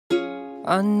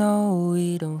I know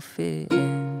we don't fit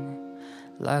in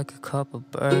like a couple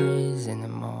birds in the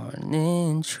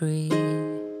morning tree.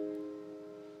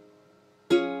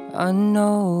 I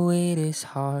know it is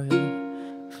hard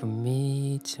for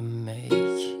me to make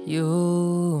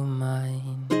you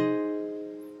mine.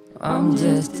 I'm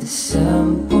just a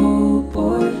simple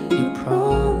boy. You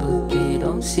probably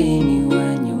don't see me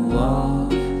when you walk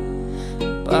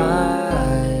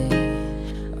by.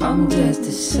 I'm just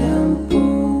a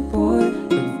simple boy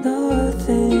with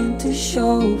nothing to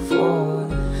show for,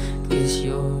 'cause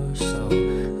you're so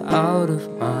out of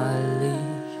my league.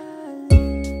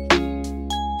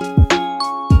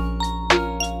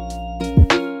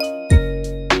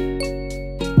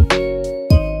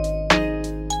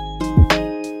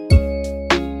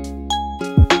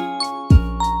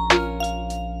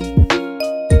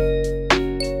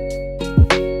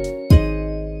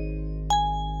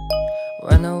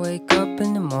 When I wake up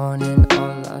in the morning,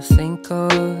 all I think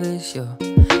of is you.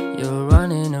 You're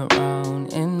running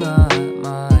around in my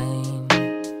mind.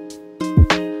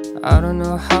 I don't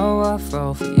know how I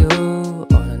fell for you.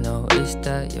 All I know is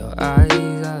that your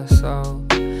eyes are so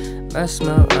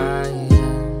mesmerizing.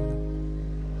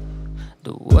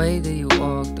 The way that you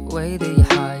walk, the way that you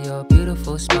hide, your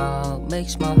beautiful smile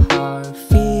makes my heart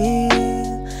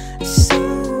feel so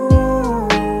warm.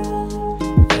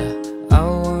 Yeah, I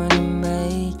wanna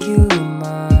make you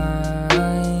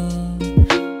mine,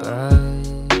 but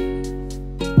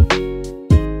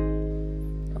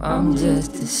I'm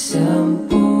just a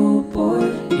simple boy.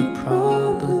 You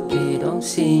probably don't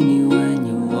see me when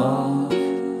you walk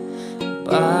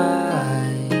by.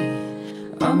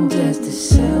 I'm just a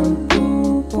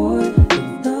simple boy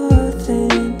with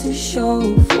nothing to show